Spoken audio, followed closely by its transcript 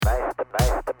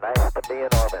be in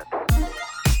orbit.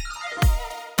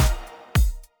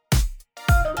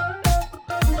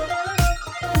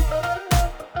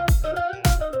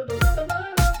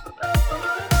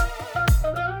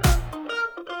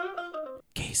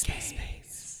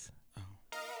 Space. Oh.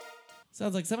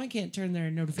 Sounds like someone can't turn their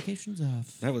notifications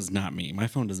off. That was not me. My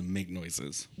phone doesn't make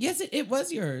noises. Yes, it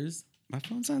was yours. My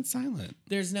phone's on silent.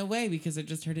 There's no way because I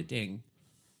just heard it ding.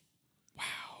 Wow.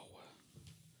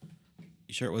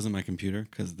 You sure it wasn't my computer?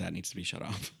 Because that needs to be shut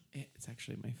off. It's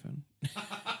actually my phone.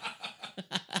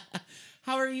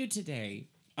 How are you today?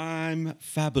 I'm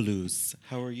fabulous.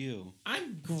 How are you?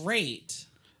 I'm great.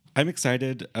 I'm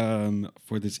excited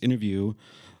for this interview,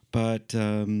 but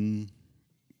yeah.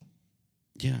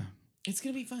 It's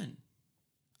going to be fun.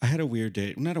 I had a weird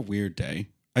day. Not a weird day.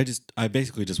 I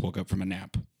basically just woke up from a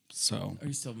nap. So Are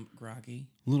you still groggy?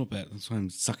 a little bit. That's why I'm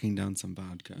sucking down some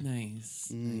vodka. Nice.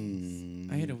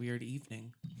 I had a weird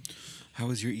evening. How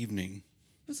was your evening?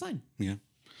 It was fine. Yeah.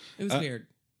 It was weird.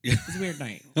 Yeah. It was a weird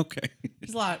night. Okay.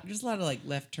 Just a lot of like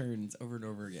left turns over and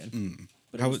over again.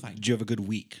 But it How was fine. did you have a good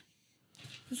week?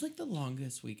 It was like the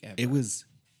longest week ever.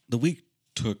 The week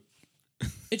took,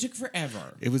 It took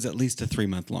forever. it was at least a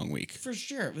 3-month long week. For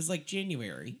sure. It was like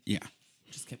January. Yeah.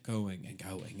 Just kept going and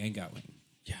going and going.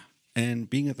 Yeah. And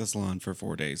being at the salon for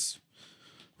 4 days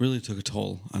really took a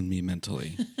toll on me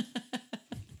mentally.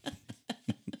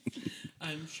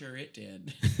 I'm sure it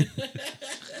did.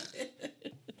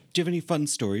 Do you have any fun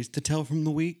stories to tell from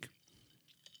the week?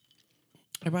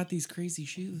 I bought these crazy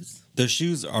shoes. The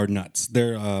shoes are nuts.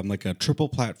 They're like a triple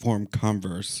platform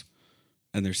Converse,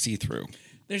 and they're see-through.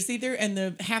 They're see-through,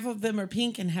 and half of them are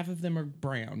pink and half of them are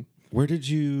brown. Where did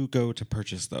you go to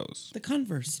purchase those? The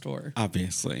Converse store.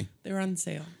 Obviously. They were on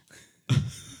sale.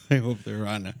 I hope they're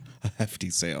on a hefty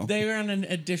sale. They were on an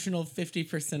additional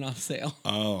 50% off sale.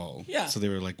 Oh. Yeah. So they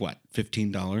were like, what,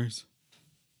 $15?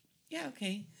 Yeah,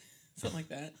 okay. Something like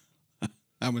that.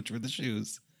 How much were the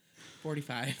shoes?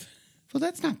 $45. Well,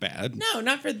 that's not bad. No,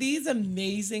 not for these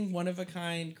amazing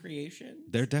one-of-a-kind creations.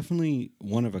 They're definitely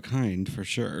one of a kind for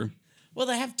sure. Well,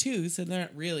 they have two, so they're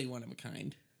not really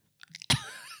one-of-a-kind.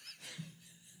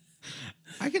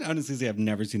 I can honestly say I've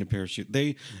never seen a pair of shoes.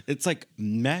 It's like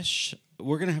mesh.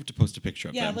 We're going to have to post a picture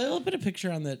of Yeah, them. they'll put a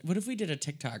picture on the... What if we did a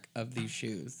TikTok of these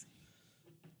shoes?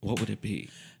 What would it be?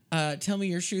 Tell me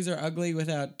your shoes are ugly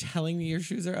without telling me your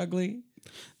shoes are ugly.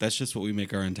 That's just what we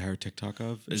make our entire TikTok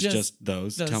of. It's Just just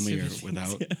those. those Tell me two you're things,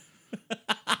 without.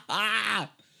 I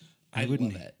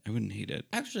wouldn't. love it. I wouldn't hate it.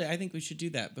 Actually, I think we should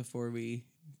do that before we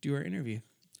do our interview.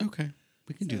 Okay,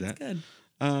 we can do That's that.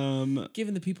 good.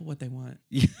 Giving the people what they want.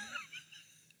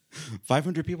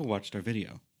 500 people watched our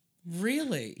video.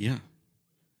 Really? Yeah,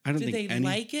 I don't Did think they any.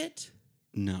 like it?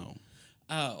 No,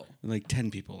 Oh. like 10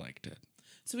 people liked it.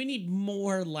 So we need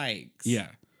more likes. Yeah.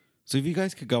 So if you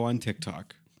guys could go on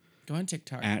TikTok Go on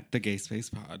TikTok. at the Gay Space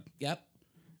Pod Yep.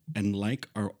 and like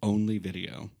our only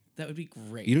video. That would be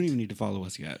great. You don't even need to follow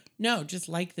us yet. No, just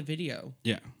like the video.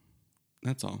 Yeah,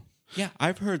 that's all. Yeah.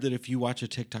 I've heard that if you watch a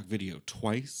TikTok video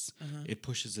twice, it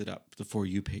pushes it up the For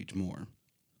You page more.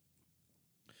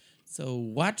 So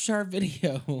watch our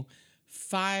video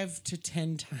 5 to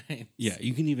 10 times. Yeah,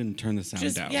 you can even turn the sound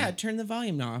Just down. yeah, turn the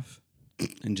volume off.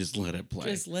 And just let it play.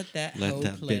 Just let that let hoe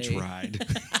that play. bitch ride.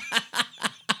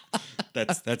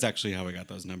 That's actually how I got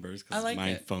those numbers. I Because like my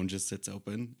it. phone just sits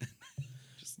open.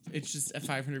 It's just a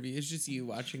 500 views. It's just you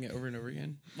watching it over and over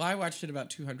again. Well, I watched it about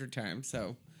 200 times,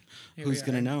 so here Who's we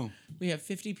gonna are. know? We have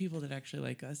 50 people that actually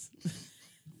like us.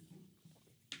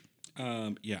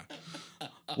 Yeah.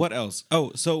 What else?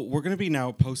 Oh, so we're gonna be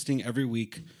now posting every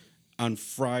week on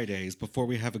Fridays before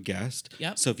we have a guest.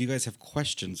 Yep. So if you guys have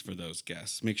questions for those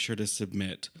guests, make sure to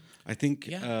submit. I think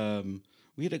Yeah.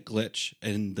 we had a glitch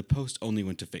and the post only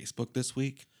went to Facebook this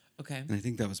week. Okay. And I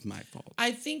think that was my fault.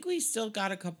 I think we still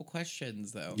got a couple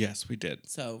questions though. Yes, we did.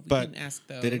 So we But can ask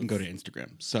those. they didn't go to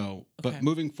Instagram. So, Okay. but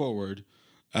moving forward,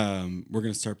 we're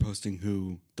going to start posting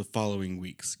who the following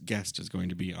week's guest is going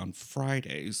to be on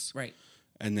Fridays. Right.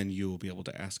 And then you will be able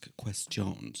to ask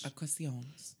questions.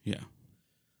 Questions. Yeah.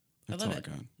 That's love all it.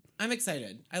 I got. I'm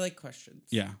excited. I like questions.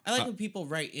 Yeah. I like when people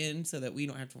write in so that we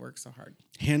don't have to work so hard.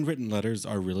 Handwritten letters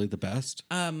are really the best.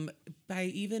 By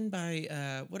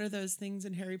what are those things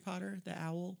in Harry Potter? The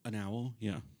owl? An owl,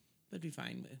 yeah. That'd be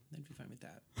fine with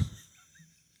that.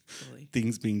 Totally.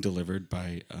 Things being delivered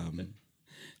by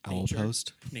Owl Nature.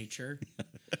 Post. Nature.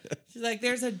 She's like,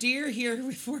 there's a deer here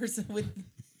with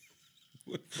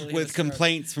With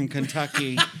complaints from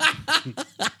Kentucky.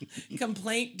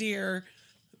 complaint deer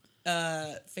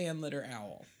fan litter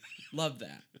owl. Love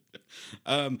that.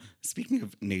 Speaking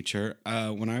of nature,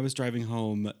 when I was driving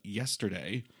home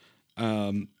yesterday,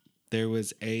 there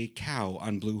was a cow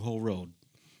on Blue Hole Road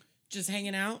Just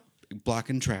hanging out?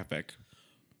 blocking traffic.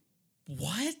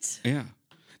 What? Yeah.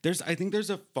 I think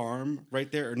there's a farm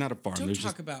right there, or not a farm. Don't there's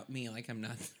talk about me like I'm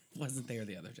not wasn't there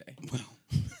the other day.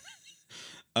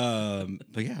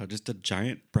 but yeah, just a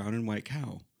giant brown and white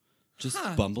cow. Just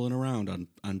bumbling around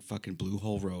on fucking Blue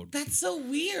Hole Road. That's so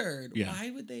weird. Yeah.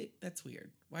 Why would they? That's weird.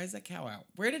 Why is that cow out?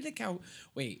 Where's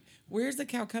the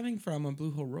cow coming from on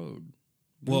Blue Hole Road?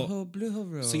 Blue Hole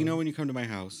Road. So when you come to my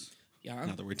house, Yeah.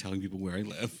 now that we're telling people where I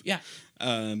live. Yeah.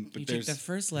 But You take the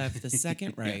first left, the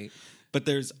second right. Yeah. But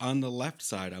there's on the left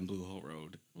side on Blue Hole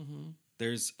Road,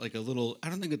 there's like a little, I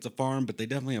don't think it's a farm, but they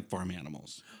definitely have farm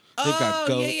animals. They've got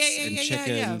goats and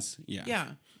chickens.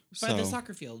 Yeah. By the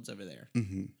soccer fields over there.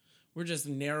 Mm-hmm. We're just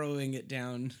narrowing it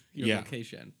down your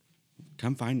location.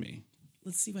 Come find me.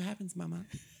 Let's see what happens, Mama.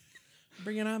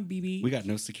 Bring it on, BB. We got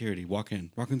no security. Walk in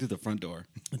through the front door.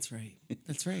 That's right.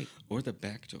 That's right. Or the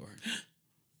back door.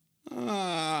 We're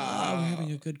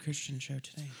having a good Christian show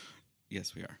today.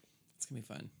 Yes, we are. It's going to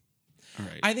be fun. All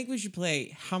right. I think we should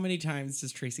play How Many Times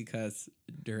Does Tracy Cuss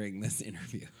during this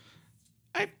interview?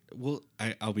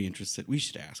 I'll be interested. We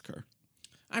should ask her.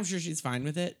 I'm sure she's fine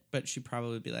with it, but she'd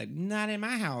probably be like, not in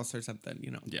my house or something,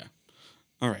 Yeah.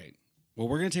 All right. Well,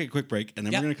 we're going to take a quick break, and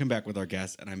then we're going to come back with our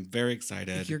guest, and I'm very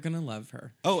excited. You're going to love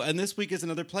her. Oh, and this week is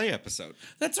another Play episode.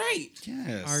 That's right.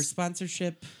 Yes. Our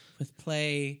sponsorship with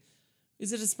Play.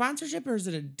 Is it a sponsorship or is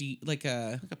it like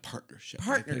a partnership?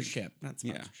 Partnership, not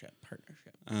sponsorship. Yeah.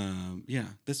 Partnership. Yeah.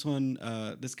 This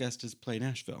one, this guest is Play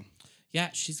Nashville. Yeah,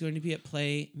 she's going to be at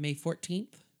Play May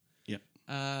 14th. Yeah.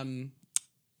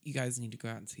 You guys need to go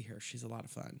out and see her. She's a lot of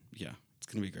fun. Yeah, it's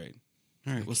going to be great.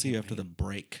 All right, we'll see you after the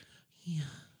break. Yeah.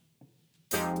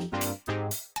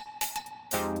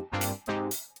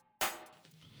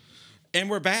 And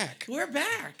we're back. We're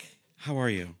back. How are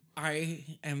you? I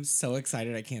am so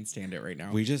excited. I can't stand it right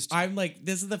now. I'm like,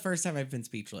 this is the first time I've been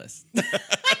speechless.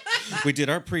 We did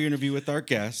our pre-interview with our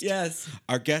guest. Yes.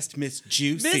 Our guest, Miss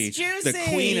Juicy. Miss Juicy. The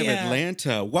Queen of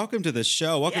Atlanta. Welcome to the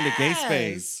show. Welcome to Gay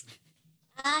Space.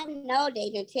 I know they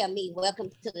didn't tell me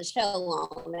welcome to the show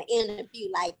on an interview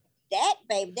like that,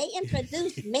 baby. They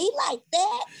introduced me like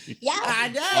that. Y'all, I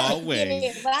know. Always.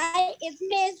 Get it right. It's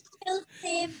Miss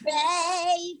Juicy,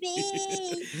 baby.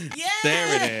 Yeah. There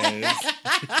it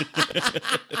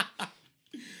is.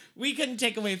 We couldn't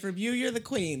take away from you. You're the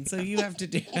queen, so you have to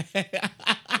do it.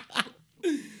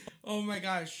 Oh my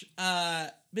gosh.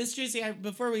 Miss Juicy,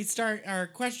 before we start our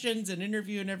questions and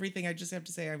interview and everything, I just have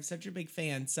to say I'm such a big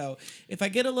fan. So if I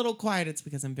get a little quiet, it's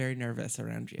because I'm very nervous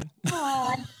around you.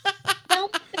 Oh,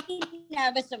 don't be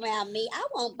nervous around me. I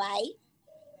won't bite.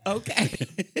 Okay.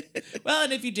 Well,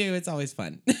 and if you do, it's always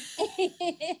fun.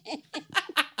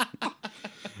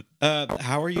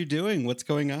 How are you doing? What's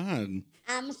going on?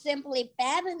 I'm simply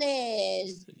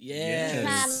fabulous.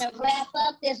 Yes. Trying to wrap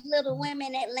up this Little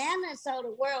Women Atlanta so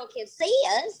the world can see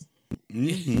us.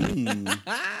 Mm-hmm.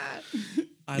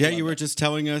 Yeah, you were just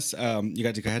telling us you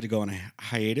had to go on a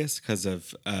hiatus because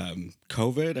of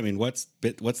COVID. I mean, what's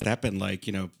that been like?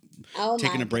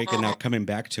 Taking a break and now coming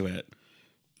back to it.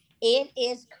 It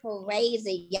is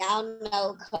crazy. Y'all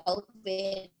know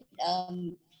COVID.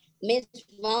 Miss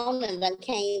Rona done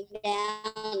came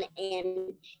down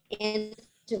and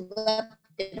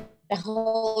interrupted the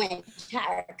whole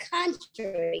entire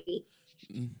country.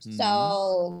 Mm-hmm.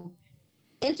 So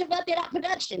interrupted our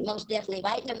production, most definitely.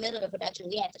 Right in the middle of the production,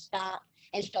 we had to stop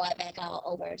and start back all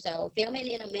over. So filming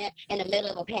in the middle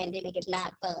of a pandemic is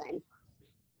not fun.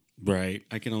 Right.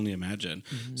 I can only imagine.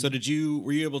 Mm-hmm. So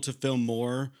were you able to film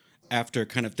more after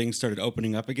kind of things started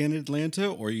opening up again in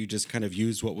Atlanta, or you just kind of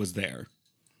used what was there?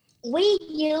 We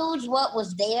used what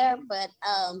was there, but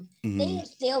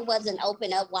things still wasn't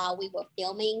open up while we were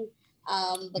filming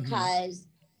because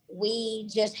we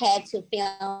just had to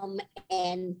film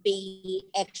and be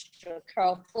extra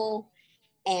careful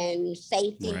and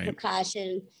safety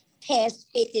precautions, test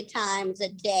 50 times a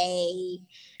day.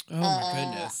 Oh, my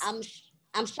goodness.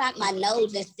 I'm shocked my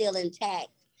nose is still intact.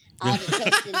 All the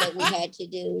testing that we had to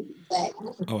do, but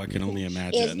I can only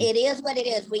imagine. It is what it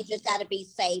is. We just got to be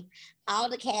safe. All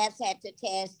the cast had to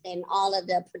test, and all of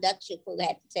the production crew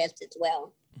had to test as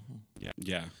well.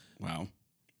 Yeah. Wow.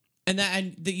 And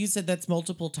that you said that's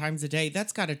multiple times a day.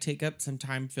 That's got to take up some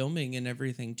time filming and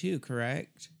everything too,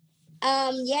 correct?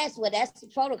 Yes. Well, that's the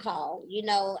protocol.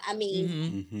 I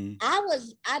mean,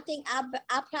 I think I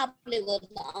probably was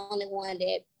the only one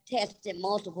that tested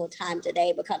multiple times a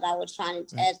day because I was trying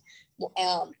to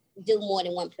do more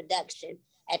than one production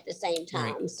at the same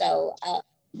time. Right. So,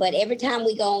 but every time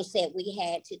we go on set, we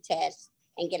had to test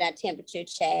and get our temperature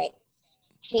checked,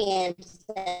 hand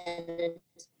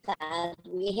because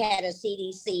we had a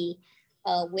CDC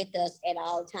with us at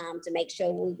all times to make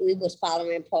sure we was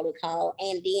following protocol,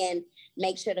 and then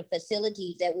make sure the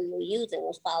facilities that we were using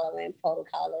was following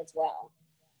protocol as well.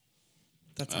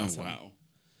 That's awesome. Oh, wow.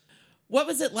 What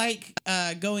was it like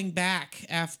going back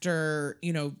after,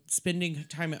 spending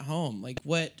time at home? Like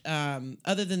what,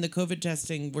 other than the COVID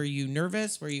testing, were you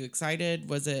nervous? Were you excited?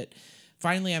 Was it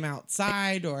finally I'm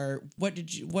outside, or what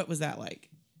was that like?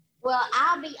 Well,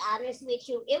 I'll be honest with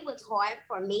you. It was hard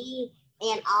for me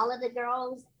and all of the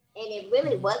girls, and it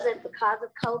really wasn't because of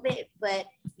COVID, but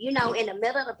in the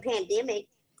middle of the pandemic,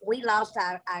 we lost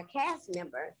our cast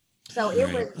member. So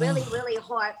it was really, really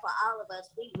hard for all of us.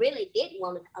 We really didn't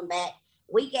want to come back.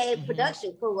 We gave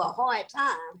production crew a hard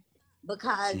time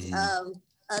because of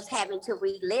us having to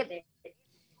relive it,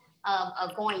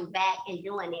 of going back and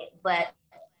doing it. But,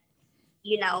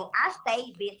 I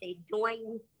stayed busy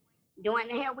doing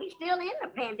the hell. We still in the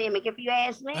pandemic, if you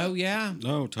ask me. Oh, yeah.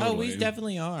 Oh, totally. Oh, we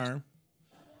definitely are.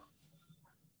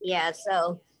 Yeah,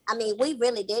 so, we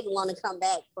really didn't want to come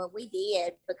back, but we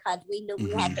did because we knew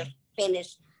we had to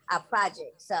finish our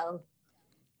project. So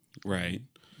right.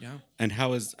 Yeah. And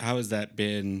how has that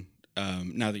been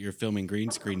now that you're filming green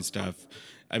screen stuff?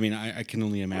 I can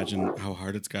only imagine how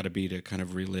hard it's got to be to kind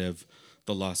of relive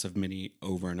the loss of Minnie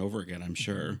over and over again, I'm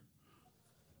sure.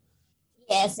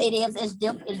 Yes, it is.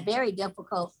 It's very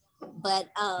difficult, but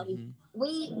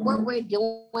what we're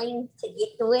doing to get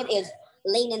through it is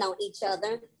leaning on each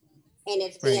other, and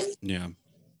it's been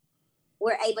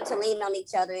we're able to lean on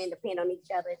each other and depend on each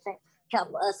other to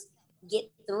help us get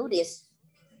through this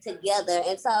together.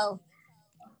 And so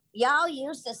y'all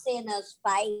used to seeing us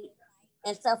fight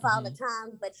and stuff all the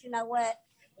time, but you know what?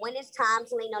 When it's time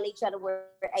to lean on each other, we're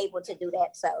able to do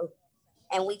that. So,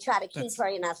 and we try to keep her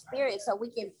in our spirit so we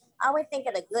can always think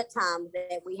of the good times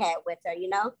that we had with her,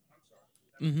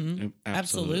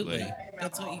 Absolutely.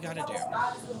 That's what you got to do.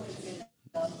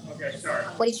 Okay, sorry.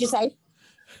 What did you say?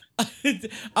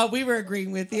 Oh, we were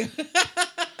agreeing with you.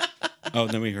 Oh,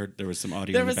 and then we heard there was some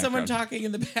audio. There was someone talking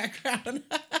in the background.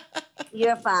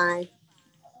 You're fine.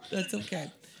 That's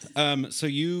okay. So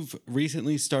you've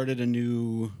recently started a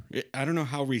new, I don't know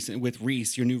how recent, with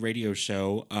Reese, your new radio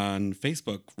show on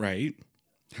Facebook, right?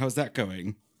 How's that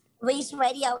going? Reese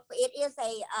Radio, it is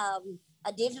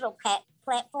a digital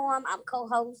platform. I'm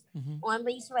co-host on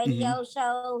Reese Radio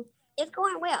show. It's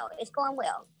going well.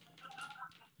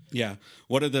 Yeah.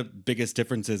 What are the biggest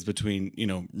differences between,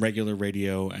 regular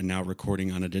radio and now recording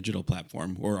on a digital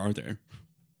platform, or are there?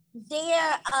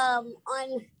 The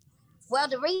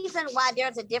reason why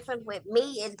there's a difference with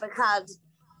me is because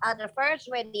the first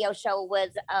radio show was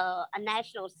a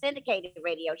national syndicated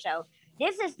radio show.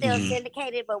 This is still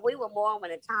syndicated, but we were more on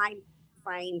a time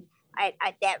frame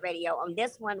at that radio. On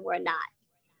this one, we're not.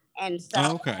 And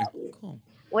so Cool.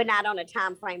 We're not on a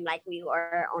time frame like we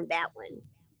were on that one.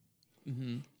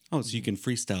 Mm-hmm. Oh, so you can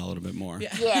freestyle a little bit more. Yeah,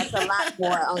 it's a lot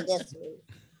more on this one.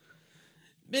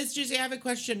 Miss Juicy, I have a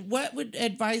question. What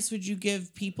advice would you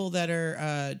give people that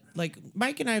are like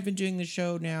Mike and I have been doing the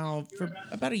show now for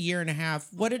about a year and a half?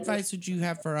 What advice would you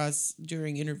have for us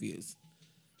during interviews?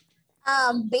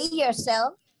 Be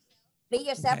yourself. Be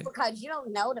yourself because you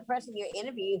don't know the person you're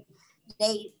interviewing.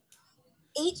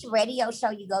 Each radio show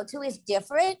you go to is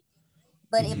different,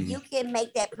 but if you can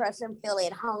make that person feel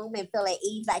at home and feel at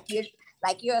ease,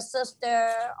 like you're a sister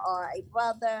or a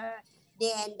brother,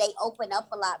 then they open up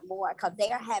a lot more because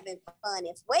they are having fun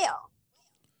as well.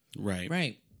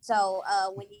 Right. So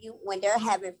when they're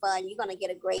having fun, you're gonna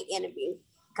get a great interview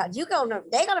because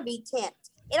they're gonna be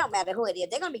tense. It don't matter who it is.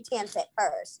 They're gonna be tense at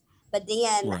first, but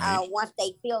then once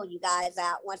they feel you guys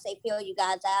out,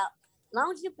 as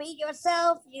long as you be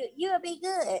yourself, you'll be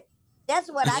good.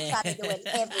 That's what I try to do in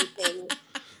everything.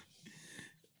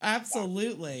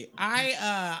 Absolutely.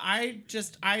 I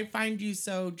find you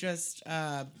so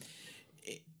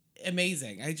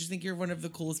amazing. I just think you're one of the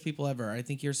coolest people ever. I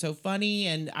think you're so funny,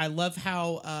 and I love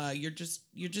how you're just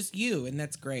you, and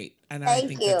that's great. And I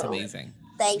think that's amazing.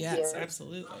 Thank you. Yes,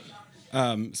 absolutely.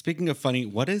 Speaking of funny,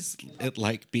 what is it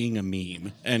like being a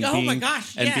meme and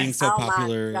being so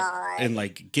popular in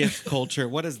like GIF culture?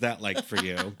 What is that like for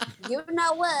you? You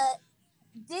know what?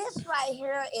 This right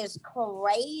here is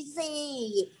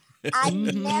crazy. I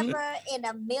never in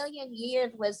a million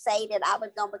years would say that I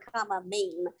was gonna become a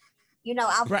meme.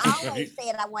 I've always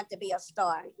said I want to be a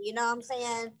star. You know what I'm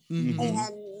saying?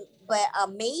 But a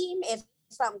meme is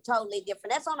something totally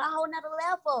different. That's on a whole nother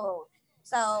level.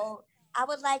 So I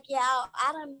was like, yeah,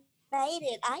 I done made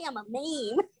it. I am a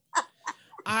meme.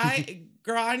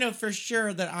 I know for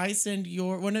sure that I send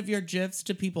one of your GIFs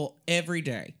to people every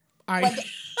day.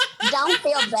 Don't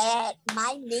feel bad.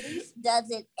 My niece does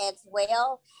it as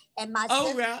well, and my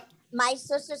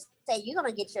sister said, "You're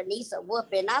gonna get your niece a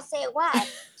whooping." I said, "Why?"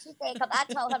 She said, "Because I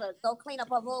told her to go clean up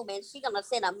her room, and she gonna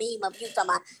send a meme of you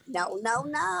talking about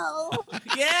no."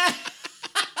 Yeah.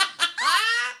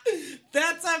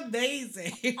 That's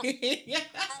amazing. I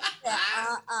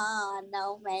said,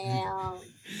 no, ma'am.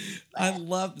 I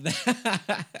love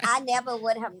that. I never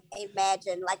would have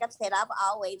imagined. Like I said, I've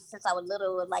always, since I was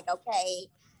little, was like, okay,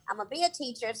 I'm gonna be a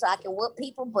teacher so I can whoop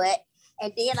people butt.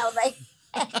 And then I was like,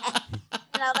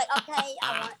 and I was like, okay,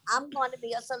 I'm going to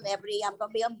be a celebrity. I'm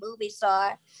going to be a movie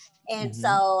star. And so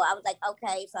I was like,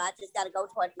 okay, so I just got to go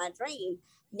towards my dream.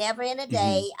 Never in a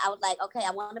day, I was like, okay,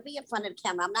 I want to be in front of the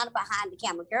camera. I'm not a behind the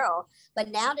camera girl, but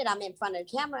now that I'm in front of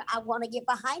the camera, I want to get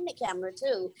behind the camera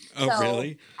too. Oh, so,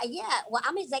 really? Yeah. Well,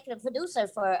 I'm executive producer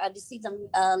for the season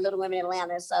Little Women in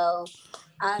Atlanta. So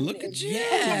look at you.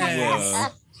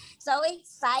 So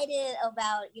excited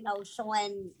about,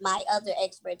 showing my other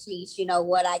expertise,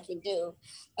 what I can do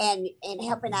and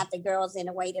helping out the girls in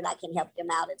a way that I can help them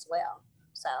out as well.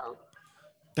 So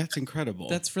that's incredible.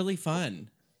 That's really fun.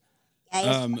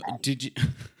 Did you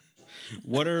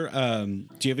what are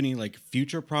do you have any like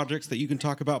future projects that you can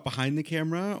talk about behind the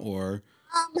camera or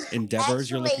endeavors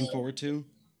you're looking forward to?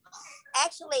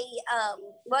 Actually,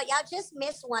 well, y'all just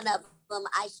missed one of them.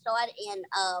 I started in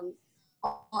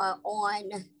on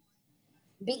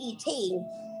BET.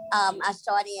 I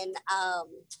started in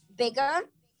Bigger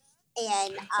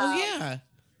and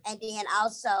and then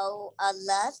also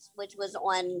Lust, which was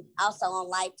also on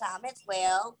Lifetime as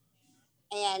well.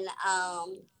 And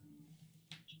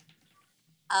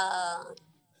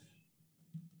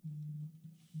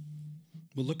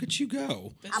well, look at you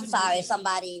go. I'm sorry,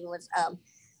 somebody was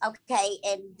okay,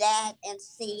 and that and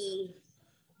see.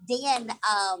 Then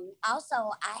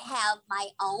also I have my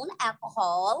own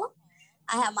alcohol.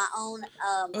 I have my own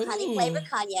honey flavored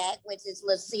cognac, which is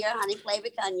LaCier honey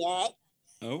flavored cognac.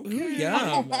 Okay. Ooh,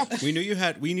 yeah. we knew you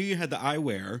had the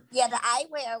eyewear. Yeah, the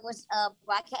eyewear was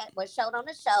shown on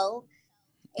the show.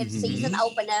 It's season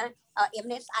opener.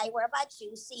 Eminence Eyewear by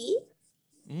Juicy.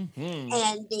 And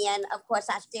then of course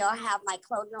I still have my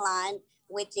clothing line,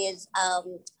 which is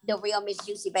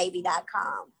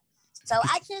therealmissjuicybaby.com. So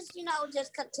I just,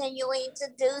 just continuing to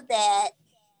do that.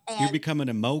 And you're becoming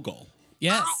a mogul.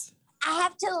 Yes. I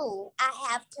have to. I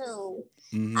have to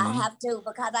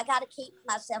because I got to keep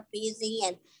myself busy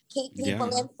and keep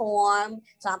people informed.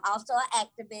 So I'm also an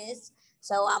activist.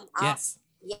 So I'm an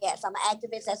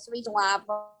activist. That's the reason why I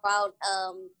brought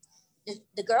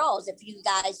the girls. If you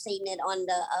guys seen it on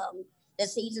the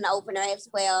season opener as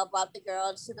well, brought the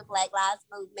girls to the Black Lives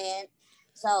Movement.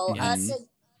 So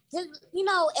to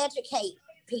educate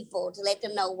people, to let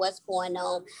them know what's going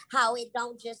on, how it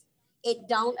don't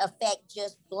affect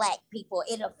just Black people,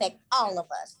 it affects all of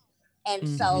us. And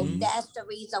so that's the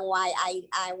reason why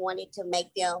I wanted to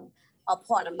make them a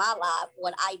part of my life,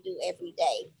 what I do every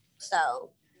day. So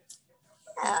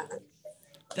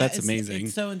that's amazing.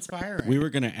 It's so inspiring. We were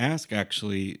going to ask,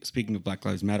 actually, speaking of Black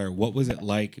Lives Matter, what was it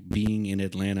like being in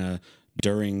Atlanta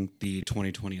during the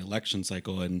 2020 election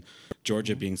cycle and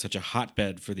Georgia being such a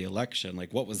hotbed for the election?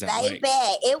 Like, what was that like?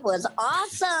 It was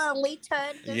awesome. We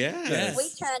turned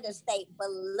the state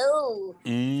blue.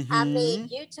 I mean,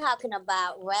 you're talking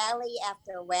about rally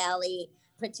after rally,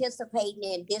 participating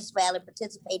in this rally,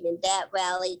 participating in that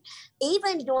rally.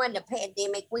 Even during the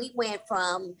pandemic, we went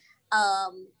from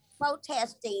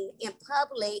protesting in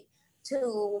public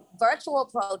to virtual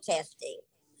protesting.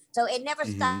 So it never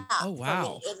stopped. Oh,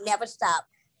 wow. It never stopped.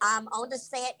 I'm on the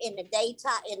set in the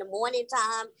daytime, in the morning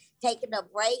time, taking a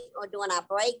break or doing our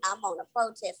break. I'm on a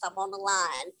protest. I'm on the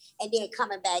line and then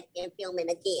coming back and filming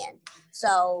again.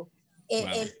 So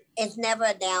it's never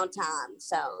a downtime.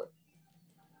 So.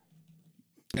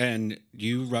 And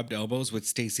you rubbed elbows with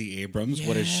Stacey Abrams. Yes.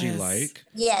 What is she like?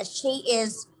 Yeah, she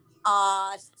is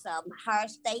awesome.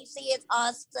 Stacey is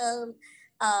awesome.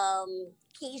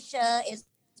 Keisha is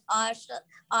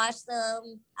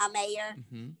awesome. Mayor.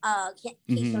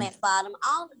 Keisha Lance Bottom.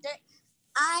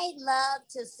 I love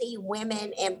to see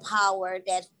women empowered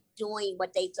that's doing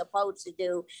what they're supposed to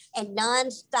do and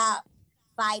nonstop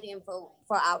fighting for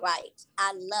our rights.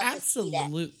 I love to see that.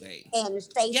 Absolutely. And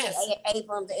Stacey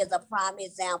Abrams is a prime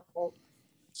example.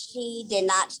 She did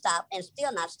not stop and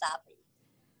still not stopping.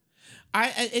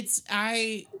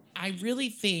 I really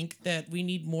think that we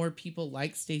need more people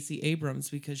like Stacey Abrams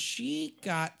because she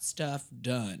got stuff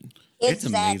done. Exactly. It's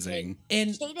amazing.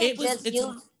 And she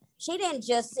didn't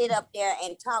just sit up there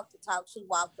and talk the talk. She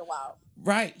walked the walk.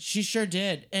 Right. She sure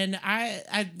did. And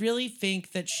I really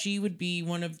think that she would be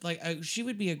she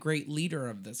would be a great leader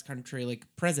of this country, like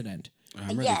president.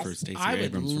 I'm ready for Stacey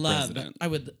Abrams for president. I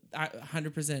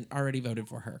 100% already voted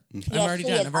for her. Yes, I'm already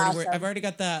done. awesome. I've already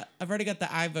got the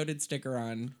I voted sticker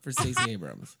on for Stacey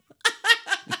Abrams.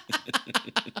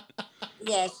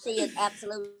 Yes, she is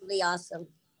absolutely awesome.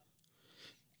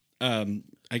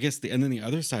 I guess and then the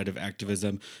other side of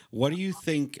activism, what do you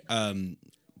think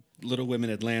Little Women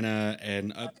Atlanta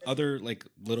and other like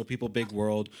Little People Big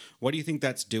World, what do you think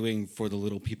that's doing for the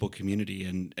Little People community?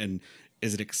 And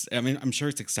is it I mean, I'm sure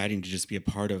it's exciting to just be a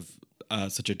part of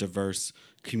such a diverse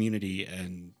community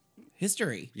and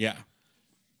history. Yeah.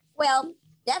 Well,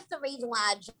 that's the reason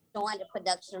why I joined the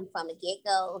production from the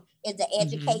get-go, is to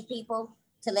educate people,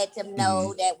 to let them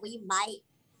know that we might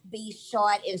be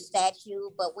short in stature,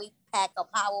 but we pack a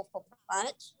powerful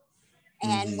punch.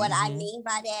 And what I mean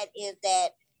by that is that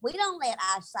we don't let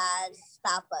our size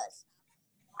stop us.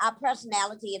 Our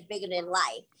personality is bigger than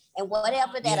life. And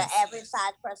whatever that an average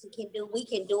size person can do, we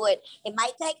can do it. It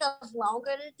might take us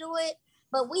longer to do it,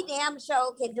 but we damn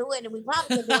sure can do it, and we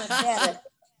probably can do it better.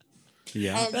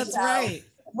 Yeah, and that's right.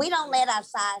 We don't let our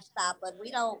size stop us.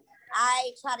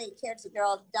 I try to encourage the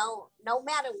girls, no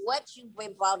matter what you've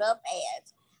been brought up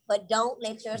as, but don't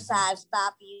let your size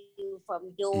stop you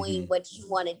from doing what you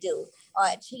want to do or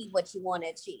achieve what you want to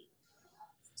achieve.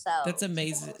 So that's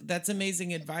amazing. That's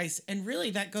amazing advice. And really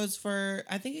that goes for,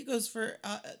 I think it goes for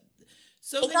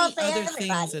so many other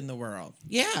things in the world.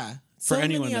 Yeah. For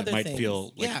anyone that might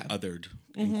feel like othered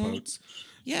in quotes.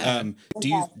 Yeah.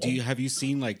 Have you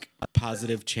seen like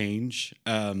positive change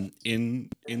in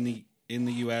the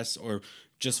US or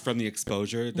just from the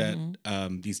exposure that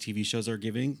these TV shows are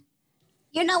giving?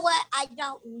 You know what? I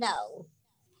don't know.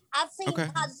 I've seen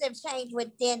positive change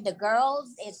within the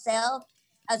girls itself,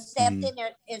 accepting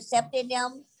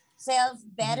themselves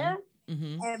better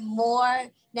and more.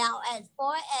 Now, as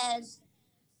far as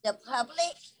the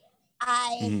public,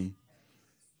 I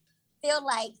feel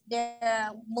like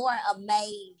they're more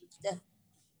amazed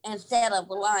instead of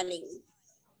learning.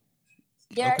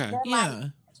 They're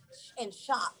like in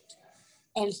shock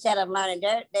instead of learning.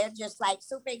 They're just like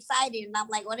super excited, and I'm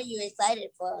like, what are you excited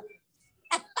for?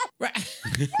 Right.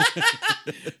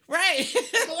 Right.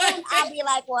 Then I'll be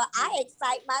like, well, I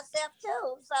excite myself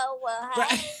too. So,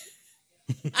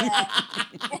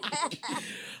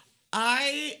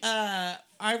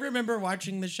 I remember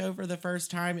watching the show for the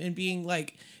first time and being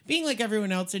like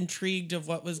everyone else, intrigued of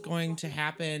what was going to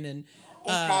happen. And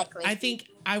exactly.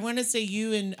 I want to say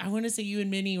you and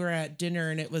Minnie were at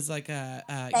dinner, and it was like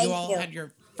you all had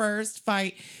your first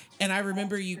fight, and I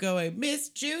remember you going, Miss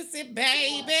Juicy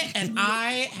Baby, and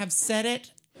I have said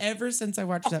it ever since I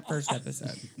watched that first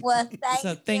episode. Well,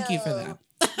 thank you for that.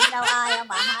 I am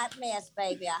a hot mess,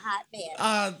 baby, a hot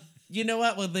mess. You know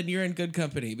what? Well, then you're in good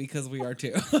company, because we are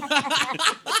too. Thank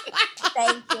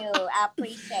you. I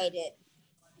appreciate it.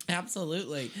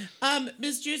 Absolutely.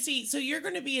 Miss Juicy, so you're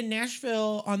going to be in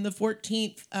Nashville on the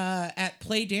 14th at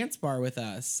Play Dance Bar with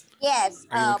us. Yes.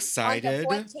 Are you excited?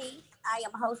 On the 14th, I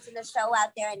am hosting a show out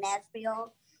there in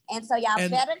Nashville. And so y'all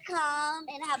better come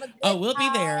and have a good time. Oh, we'll be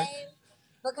there.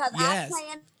 Because I'm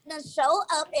playing the show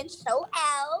up and show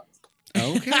out.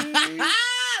 Okay.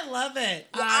 I love it.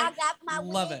 Yeah, I got my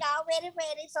wig already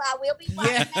ready, so I will be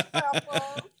rocking that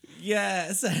purple.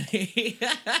 Yes, honey.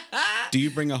 Do you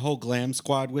bring a whole glam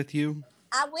squad with you?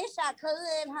 I wish I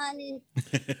could, honey.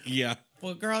 Yeah.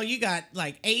 Well, girl, you got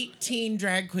like 18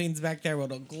 drag queens back there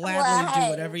that'll gladly do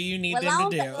whatever you need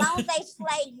them to do. As long as they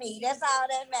slay me, that's all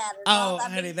that matters. Oh,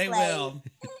 honey, they will.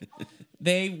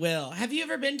 They will. Have you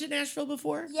ever been to Nashville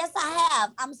before? Yes, I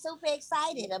have. I'm super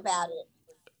excited about it.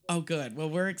 Oh, good. Well,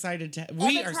 we're excited to.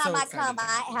 Every time I come,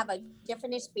 I have a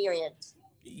different experience.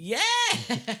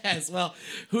 Yes. Well,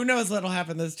 who knows what'll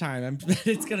happen this time?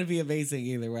 It's going to be amazing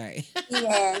either way.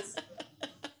 Yes.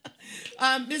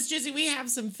 Miss Juicy, we have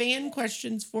some fan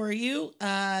questions for you.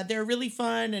 They're really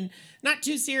fun and not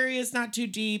too serious, not too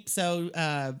deep. So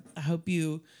I hope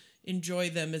you enjoy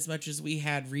them as much as we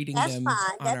had reading them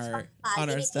on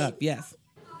our stuff. Yes.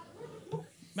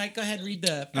 Mike, go ahead and read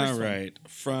the first one. Right.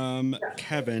 From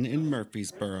Kevin in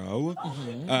Murfreesboro.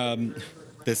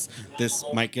 This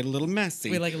might get a little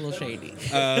messy. We like a little shady.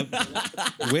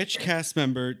 Which cast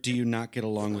member do you not get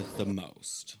along with the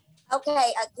most?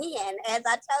 Okay, again, as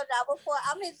I told y'all before,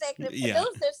 I'm executive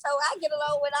producer, so I get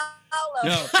along with all of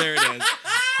them. No, there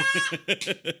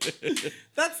it is.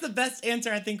 That's the best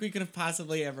answer I think we could have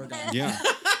possibly ever gotten. Yeah.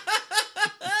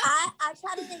 I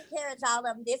try to encourage all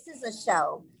of them. This is a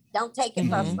show. Don't take it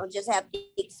personal. Just have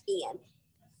thick skin.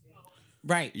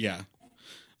 Right. Yeah.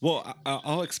 Well,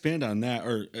 I'll expand on that,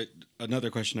 or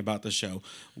another question about the show.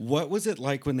 What was it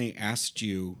like when they asked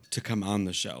you to come on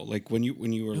the show? Like when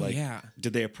you were like, yeah.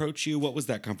 Did they approach you? What was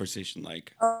that conversation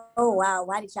like? Oh wow!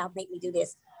 Why did y'all make me do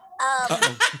this?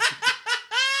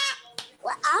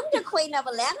 Well, I'm the queen of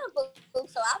Atlanta, boo,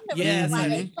 so I'm the reason why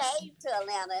they came to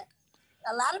Atlanta.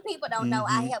 A lot of people don't know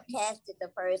I helped cast it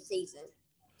the first season.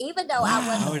 Even though I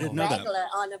wasn't regular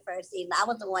on the first season, I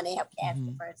was the one that helped cast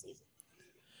the first season.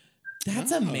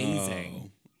 That's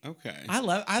amazing. Okay.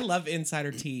 I love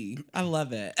insider tea. I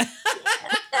love it.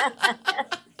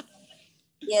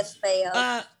 Yes, Phil.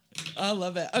 I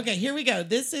love it. Okay, here we go.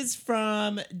 This is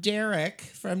from Derek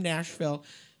from Nashville.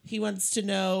 He wants to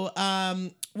know,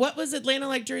 what was Atlanta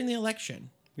like during the election?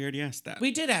 We already asked that.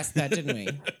 We did ask that, didn't we?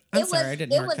 I'm sorry, I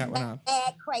didn't mark that one off. It was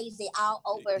mad crazy all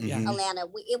over Atlanta.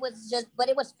 It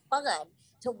was fun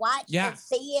to watch and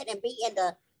see it and be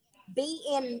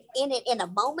in it in a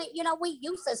moment. You know, we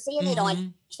used to seeing it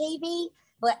on TV,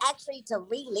 but actually to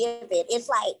relive it,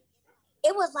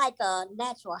 it was like a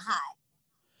natural high.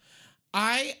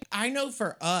 I know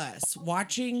for us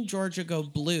watching Georgia go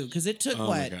blue, because it took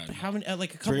how many,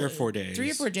 like a couple 3 or 4 days.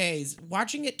 3 or 4 days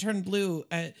watching it turn blue.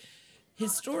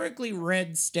 Historically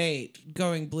red state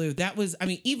going blue. That was, I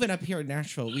mean, even up here in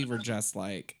Nashville, we were just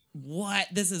like, what?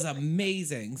 This is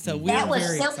amazing. So we that were was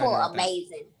very simple,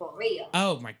 amazing, for real.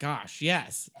 Oh my gosh,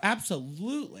 yes,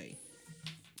 absolutely.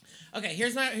 Okay,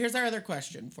 here's our other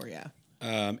question for you.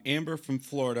 Amber from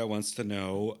Florida wants to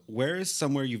know, where is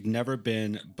somewhere you've never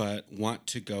been but want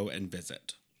to go and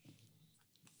visit?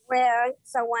 Where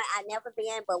somewhere I never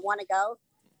been but want to go?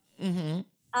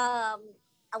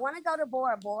 I want to go to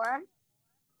Bora Bora.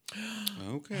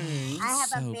 Okay. I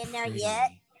haven't been there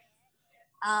yet.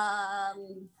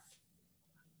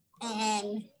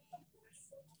 And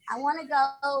I want to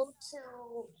go to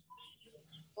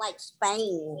like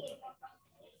Spain.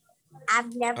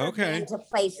 I've never been to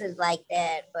places like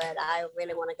that, but I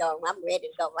really want to go. I'm ready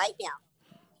to go right now.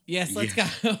 Yes, let's go.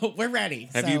 We're ready.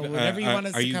 Whenever you want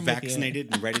us to come with you. Are you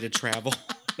vaccinated and ready to travel?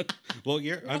 Well,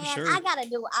 I'm sure. I gotta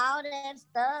do all that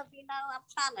stuff. You know,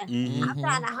 I'm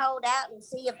trying to hold out and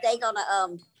see if they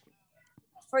gonna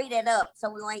free that up, so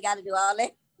we ain't got to do all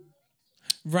that.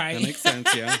 Right. That makes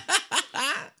sense. Yeah.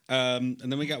 And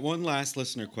then we got one last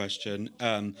listener question.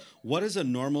 What is a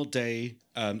normal day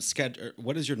schedule?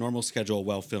 What is your normal schedule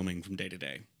while filming from day to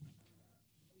day?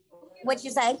 What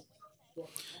you say?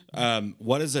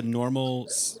 What is a normal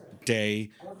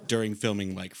day during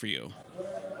filming like for you?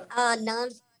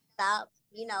 Non-stop.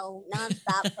 You know,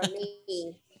 non-stop for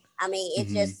me. I mean,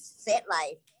 it's just set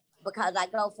life because I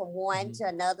go from one to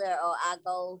another, or I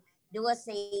go do a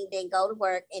scene, then go to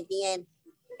work, and then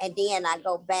I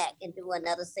go back and do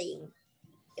another scene.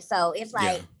 So it's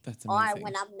like, or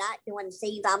when I'm not doing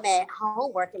scenes, I'm at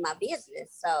home working my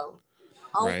business. So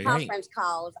on conference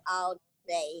calls all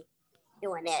day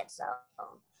doing that. So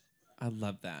I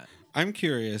love that. I'm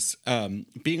curious,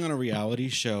 being on a reality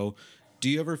show, do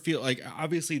you ever feel like,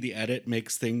 obviously the edit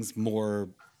makes things more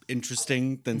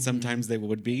interesting than sometimes they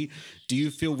would be. Do you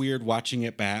feel weird watching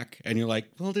it back and you're like,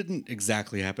 well, it didn't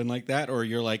exactly happen like that? Or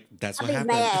you're like, that's what happened?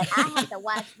 Mad. I have to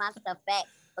watch my stuff back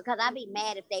because I'd be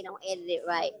mad if they don't edit it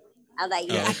right. I'm like,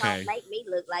 I don't make me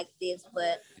look like this,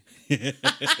 but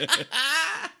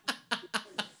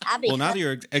well, now that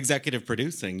you're executive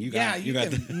producing, you got you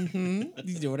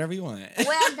do whatever you want.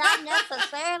 Well, not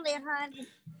necessarily, honey.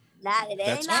 It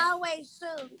ain't always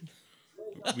true.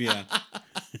 Yeah.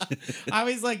 I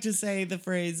always like to say the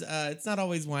phrase, it's not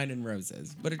always wine and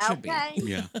roses, but it should be.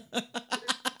 Yeah.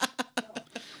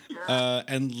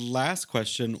 And last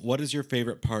question, what is your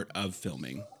favorite part of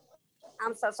filming?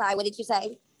 I'm so sorry. What did you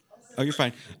say? Oh, you're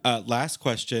fine. Last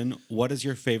question, what is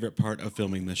your favorite part of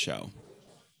filming the show?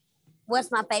 What's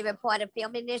my favorite part of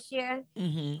filming this year?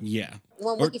 Yeah.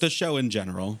 Or the show in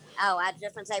general. Oh, I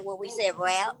just want to say when we said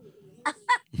rap.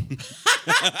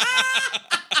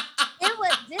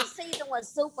 This season was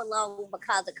super long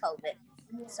because of COVID.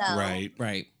 So right.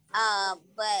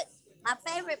 But my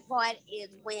favorite part is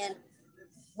when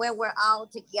we're all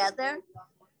together.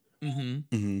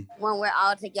 When we're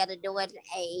all together doing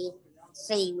a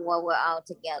scene where we're all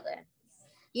together.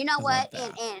 You know what?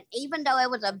 And even though it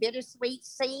was a bittersweet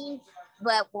scene,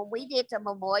 but when we did the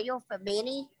memorial for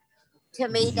Minnie, to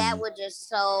me that was just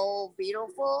so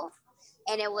beautiful.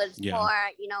 And it was for,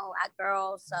 our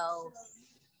girls. So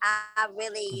I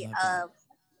really,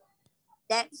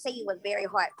 that scene was very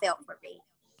heartfelt for me.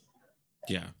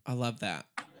 Yeah. I love that.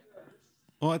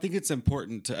 Well, I think it's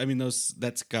important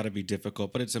that's got to be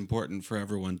difficult, but it's important for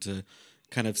everyone to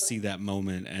kind of see that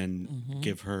moment and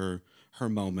give her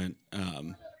moment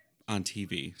on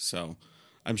TV. So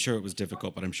I'm sure it was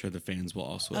difficult, but I'm sure the fans will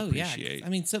also appreciate. Yeah. I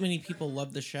mean, so many people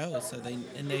love the show, so they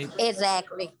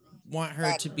exactly want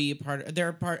her to be a part of. They're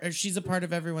a part. She's a part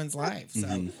of everyone's life. So,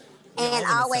 and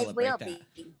always will be.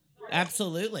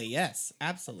 Absolutely, yes,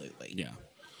 absolutely. Yeah.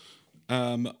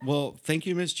 Well, thank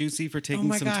you, Miss Juicy, for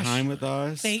taking some time with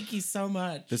us. Thank you so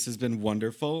much. This has been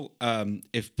wonderful.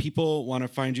 If people want to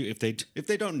find you, if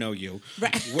they don't know you,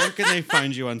 where can they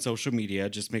find you on social media?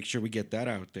 Just make sure we get that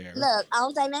out there. Look,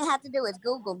 all they have to do is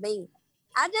Google me.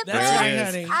 That's right,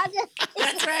 honey.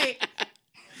 That's right.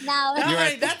 No,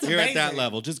 you're at that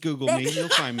level. Just Google me. You'll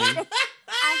find me. I'm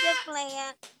just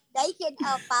playing. They can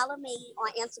follow me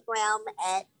on Instagram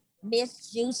at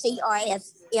Miss Juicy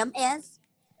RSMS.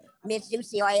 Miss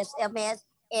Juicy RSMS,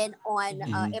 and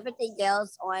on everything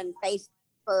else on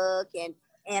Facebook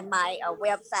and my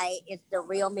website is The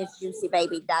Real Miss Juicy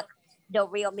Baby.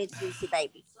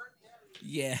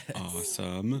 Yes.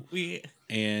 Awesome.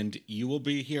 And you will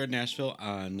be here in Nashville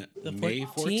on May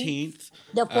 14th.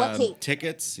 The 14th.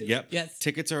 Tickets. Yep. Yes.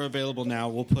 Tickets are available now.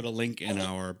 We'll put a link in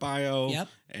our bio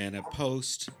and a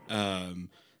post.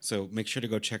 So make sure to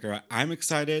go check her out. I'm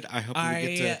excited. I hope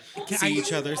we get to see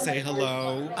each other, say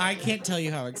hello. I can't tell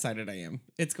you how excited I am.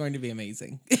 It's going to be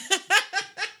amazing.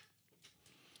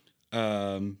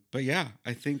 But yeah,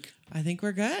 I think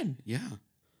we're good. Yeah.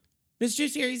 Miss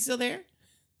Juicy, are you still there?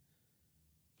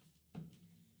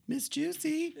 Miss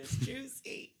Juicy. Miss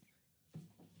Juicy.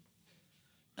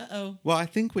 Uh-oh. Well, I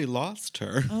think we lost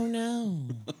her. Oh no.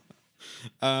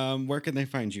 Where can they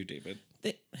find you, David?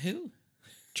 Who?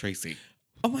 Tracy.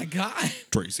 Oh my God.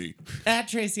 Tracy. At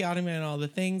Tracy Ottoman and all the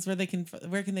things. Where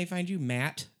can they find you?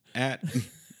 Matt? At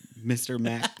Mr.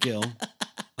 Matt Gill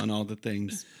on all the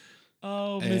things.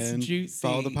 Oh, Miss Juicy.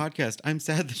 Follow the podcast. I'm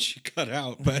sad that she cut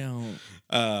out, but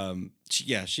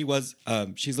she was.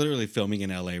 She's literally filming in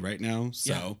LA right now.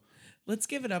 So let's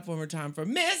give it up one more time for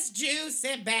Miss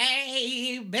Juicy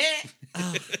Baby.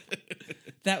 Oh,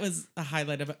 that was a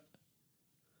highlight of it.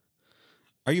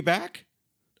 Are you back?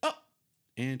 Oh,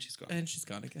 and she's gone. And she's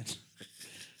gone again,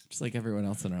 just like everyone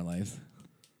else in our lives.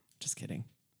 Just kidding.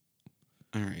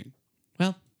 All right.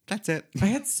 Well, that's it. I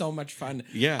had so much fun.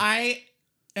 Yeah. I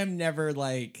am never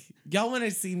like y'all want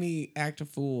to see me act a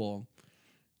fool.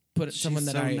 Put someone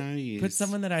that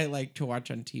I like to watch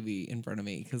on TV in front of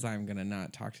me because I'm gonna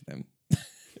not talk to them.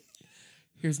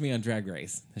 Here's me on Drag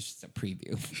Race. That's just a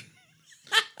preview.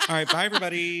 All right, bye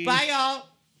everybody. Bye y'all.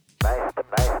 Nice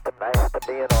to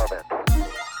be in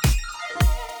orbit.